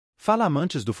Fala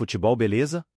amantes do futebol,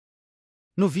 beleza?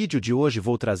 No vídeo de hoje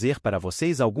vou trazer para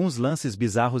vocês alguns lances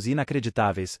bizarros e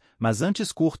inacreditáveis, mas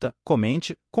antes curta,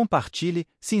 comente, compartilhe,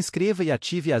 se inscreva e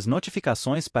ative as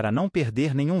notificações para não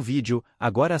perder nenhum vídeo.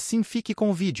 Agora sim, fique com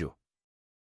o vídeo.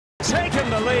 Taken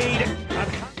the lead.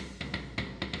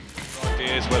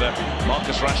 Here's whether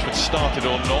Marcus Rashford started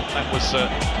or not. That was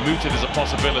mooted as a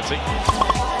possibility.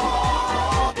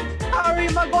 Harry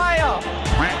Maguire.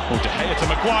 Oh, De Gea to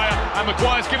Maguire, and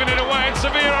Maguire's given it away, and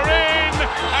Sevilla are in,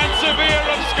 and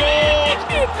Sevilla have scored.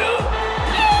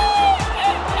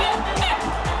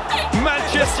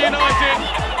 Manchester United.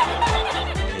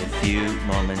 A few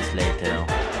moments later.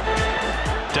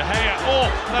 De Gea,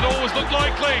 oh, that always looked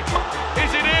likely.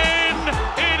 Is it in?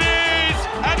 It is,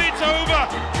 and it's over.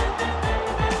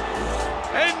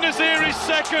 En-Nesyri is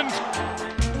second.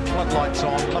 Floodlights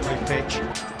on, lovely pitch.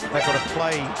 They've got to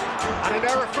play. And an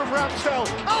error from Ramsdale.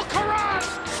 Alcaraz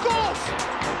scores!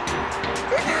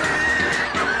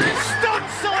 Stunned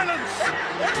silence!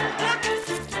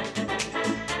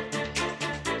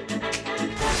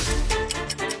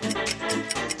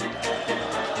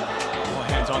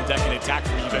 Hands on deck and attack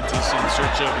from Juventus in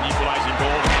search of an equalizing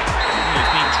goal. He's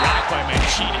being dragged by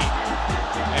Mancini.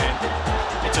 And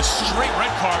it's a straight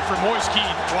red card for Moise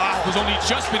Kean, who's only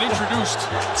just been introduced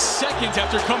seconds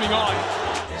after coming on.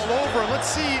 All over. Let's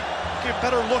see, get a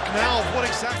better look now of what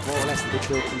exactly. More or less the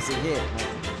midfield you see here.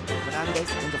 Fernandes,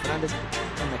 and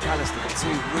McAllister, the two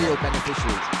real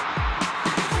beneficiaries.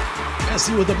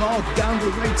 Messi with the ball down the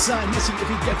right side. Messi, if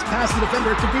he gets past the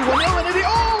defender, it could be 1-0. And then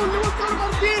Lautaro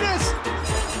Martinez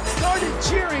started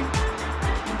cheering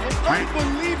and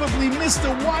unbelievably missed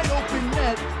a wide open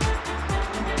net.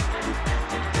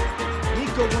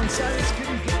 Nico Gonzalez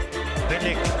couldn't get.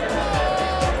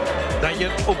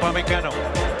 Daniel Upamecano.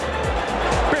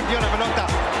 Perdió la pelota.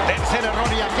 Denzel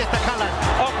error y aquí está Haaland.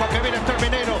 Ojo que viene el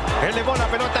terminero. Elevó la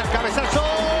pelota al cabezazo.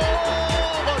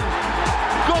 ¡Gol!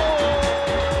 ¡Gol!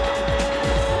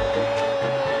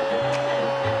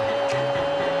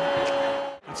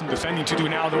 Some defending to do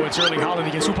now, though. It's Erling Haaland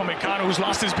against Upamecano, who's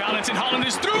lost his balance, and Haaland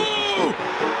is through!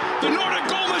 The Nordic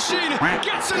goal machine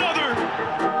gets another!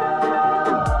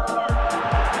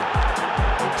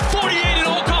 48 in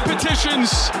all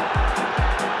competitions!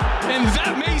 And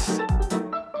that makes...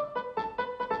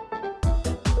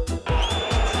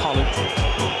 Haaland.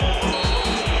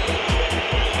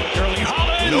 Erling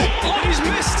Haaland! Nope. Oh, he's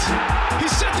missed! He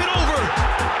sent it over!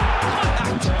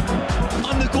 Contact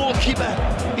on the goalkeeper.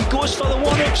 He goes for the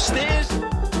one upstairs.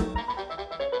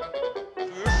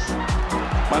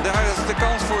 Maar daar is de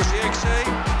kans voor Ziyech.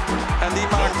 En die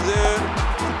maakt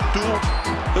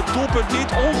het doelpunt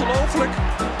niet. Ongelooflijk.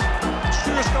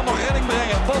 Schuurs kan nog redding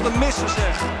brengen. Wat een missen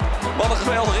zeg. Wat een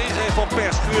geweldige ingreep van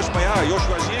Per Schuurs. Maar ja,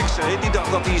 Joshua Ziyech die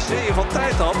dacht dat hij zeeën van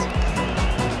tijd had.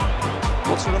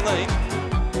 Wat zullen nee.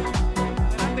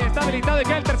 Está habilitado y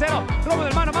queda el tercero. Romo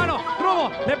del mano a mano.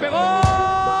 Romo le pegó.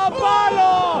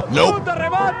 ¡Palo! ¡Punto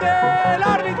remate! ¡El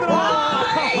árbitro!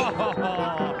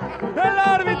 ¡El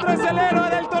árbitro es el héroe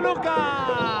del Toluca!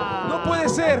 ¡No puede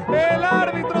ser! ¡El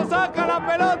árbitro saca la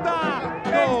pelota!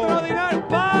 ¡Extraordinario!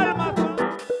 ¡Palmas!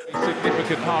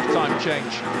 Significant half-time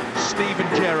change. Steven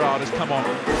Gerrard has come on.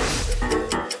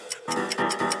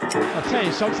 I'll tell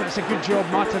you something, it's a good job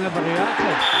Martin never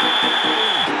reacted.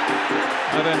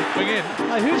 And then bring in.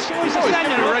 Who's he's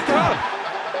given a red card.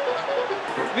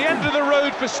 The end of the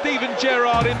road for Steven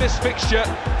Gerrard in this fixture.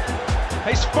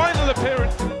 His final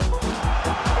appearance.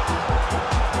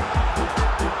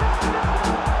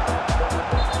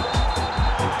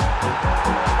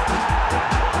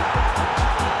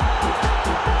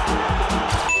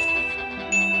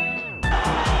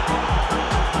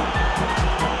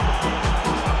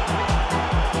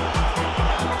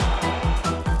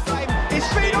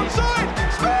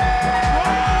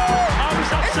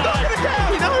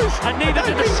 And neither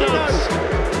did the subs.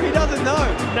 He doesn't know.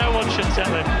 No one should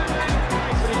tell him.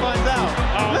 When he finds out.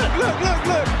 Oh.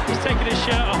 Look. He's taking his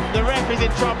shirt off. The ref is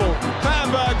in trouble.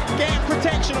 Vandenberg getting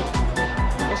protection.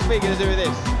 What's he going to do with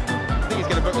this? I think he's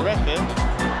going to book the ref in.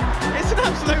 It's an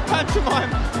absolute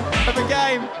pantomime of a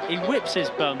game. He whips his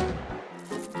bum.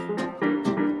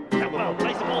 Campbell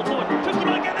plays the ball forward. Could the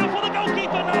right get there for the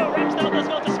goalkeeper? No, Ramsdale does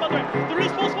well to smother it. The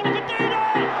loose ball's for Medina.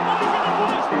 Oh, he's in the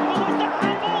post. But was that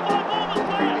handball by Bournemouth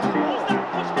player? Was that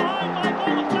pushed behind by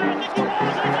Bournemouth player? I think it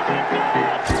was. It's a red card.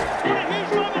 What a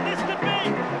huge moment this could be.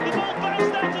 The ball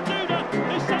bounced down to Duda,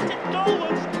 who sent it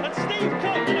goalwards, and Steve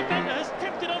Cook, the defender, has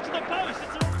tipped it onto the post.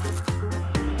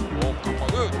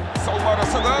 Savunma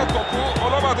arasında topu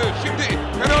alamadı. Şimdi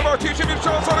Fenerbahçe için bir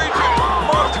şans arayışı.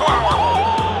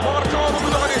 Markao'nun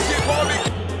müdahalesi.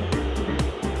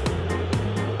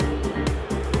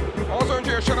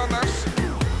 situation on this.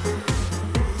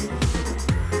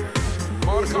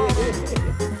 Marcano.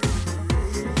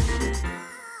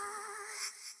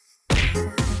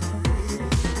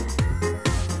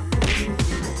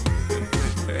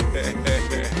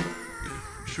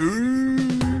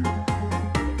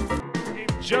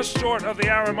 Just short of the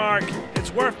hour mark.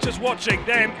 It's worth just watching,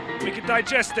 then we can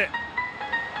digest it.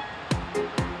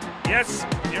 Yes,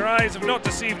 your eyes have not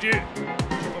deceived you.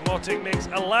 Choupo-Moting makes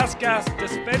a last gasp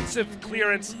defensive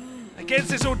clearance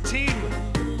against his own team.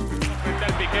 Frente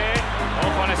al Piqué,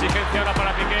 ojo a la exigencia ahora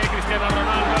para Piqué, Cristiano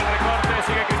Ronaldo, el recorte,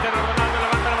 sigue Cristiano Ronaldo,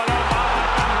 levanta el balón, va a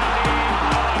marcar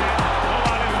no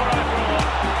vale, fuera de juego,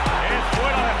 es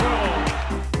fuera de juego.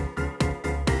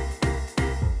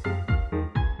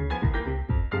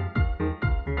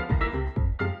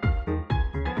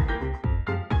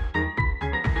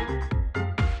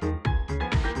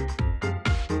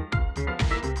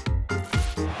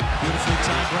 Beautifully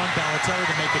timed run, Balotelli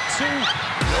to make it 2.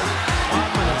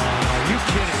 Are you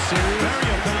kidding? Serious?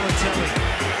 Mario Balotelli.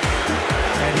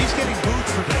 And he's getting booed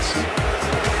for this.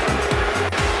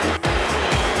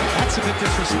 That's a bit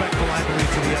disrespectful, I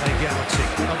believe, to the LA Galaxy.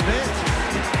 A bit.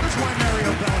 That's why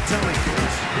Mario Balotelli.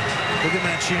 Look at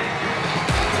Mancini.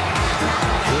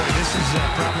 Boy, this is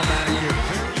problematic here.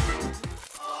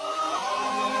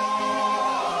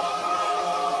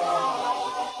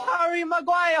 Harry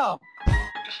Maguire.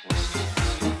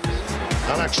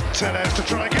 Alex Tellez to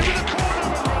try and get to the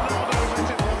corner. Ronaldo hit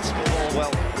it once more.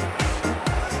 Well,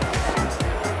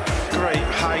 great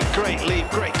height, great leap,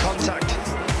 great contact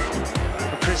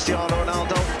for Cristiano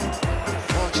Ronaldo.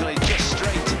 Fortunately, just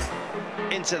straight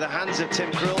into the hands of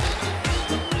Tim Krul.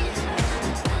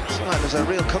 So there's a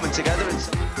real coming together.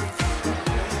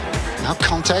 Now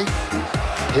Conte,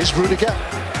 here's Rudiger.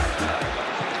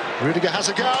 Rudiger has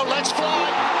a go, let's fly,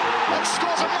 and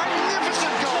scores a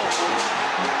magnificent goal.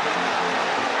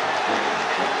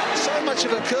 So much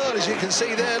of a curl, as you can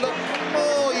see there, look.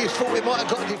 Oh, you thought it might have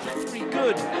got Very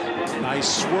good.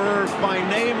 Nice swerve by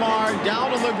Neymar,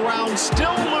 down on the ground,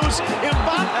 still loose.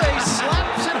 Mbappe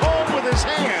slaps it home with his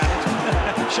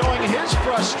hand, showing his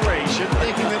frustration,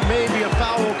 thinking that maybe a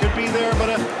foul could be there, but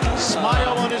a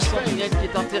smile on his face. Qui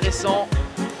est intéressant.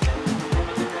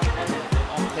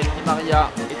 André Di Maria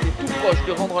était tout proche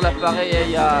de rendre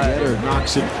l'appareil à...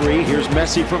 Knocks it free. Here's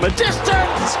Messi from a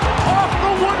distance, off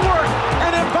the woodwork,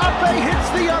 and Mbappe hits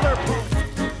the other.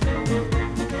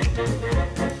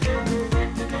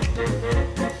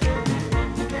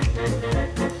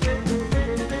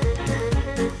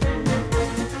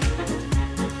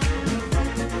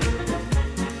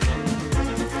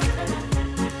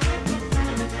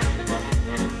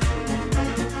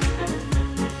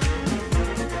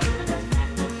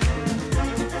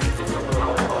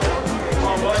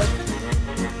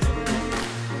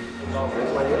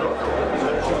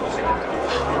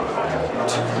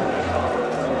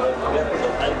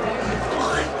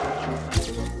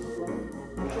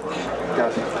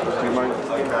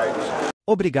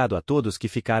 Obrigado a todos que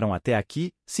ficaram até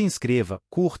aqui, se inscreva,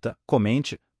 curta,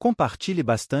 comente, compartilhe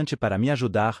bastante para me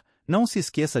ajudar, não se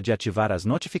esqueça de ativar as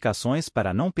notificações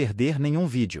para não perder nenhum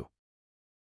vídeo.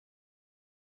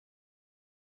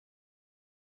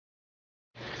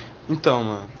 Então,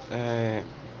 mano,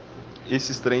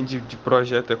 esses trem de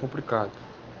projeto é complicado.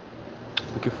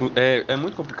 Porque é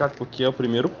muito complicado porque é o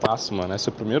primeiro passo, mano, esse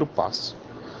é o primeiro passo.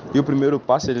 E o primeiro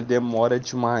passo ele demora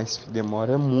demais,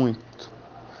 demora muito.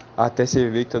 Até você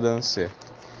ver que tá dando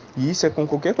certo. E isso é com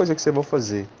qualquer coisa que você for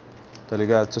fazer, tá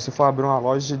ligado? Se você for abrir uma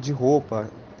loja de roupa,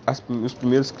 os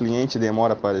primeiros clientes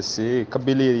demoram a aparecer,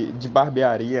 cabeleireiro, de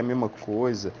barbearia é a mesma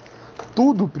coisa.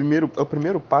 Tudo, o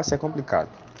primeiro passo é complicado.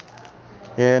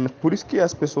 É por isso que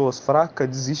as pessoas fracas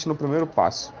desistem no primeiro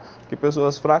passo. Porque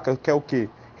pessoas fracas querem o quê?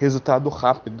 Resultado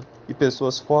rápido. E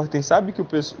pessoas fortes sabem que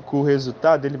o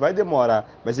resultado ele vai demorar,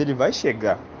 mas ele vai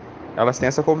chegar. Elas têm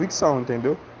essa convicção,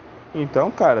 entendeu?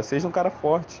 Então, cara, seja um cara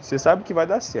forte. Você sabe que vai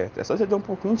dar certo. É só você ter um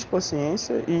pouquinho de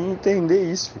paciência e entender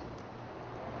isso, filho.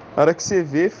 Na hora que você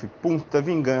vê, filho, pum, tá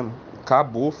vingando.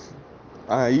 Acabou, filho.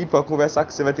 Aí, pra conversar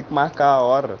com você vai ter que marcar a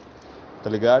hora. Tá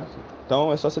ligado?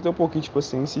 Então, é só você ter um pouquinho de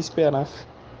paciência e esperar, filho.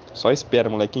 Só espera,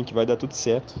 molequinho, que vai dar tudo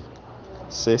certo.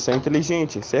 Você é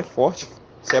inteligente, você é forte, filho.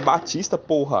 Você é Batista,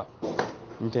 porra.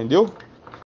 Entendeu?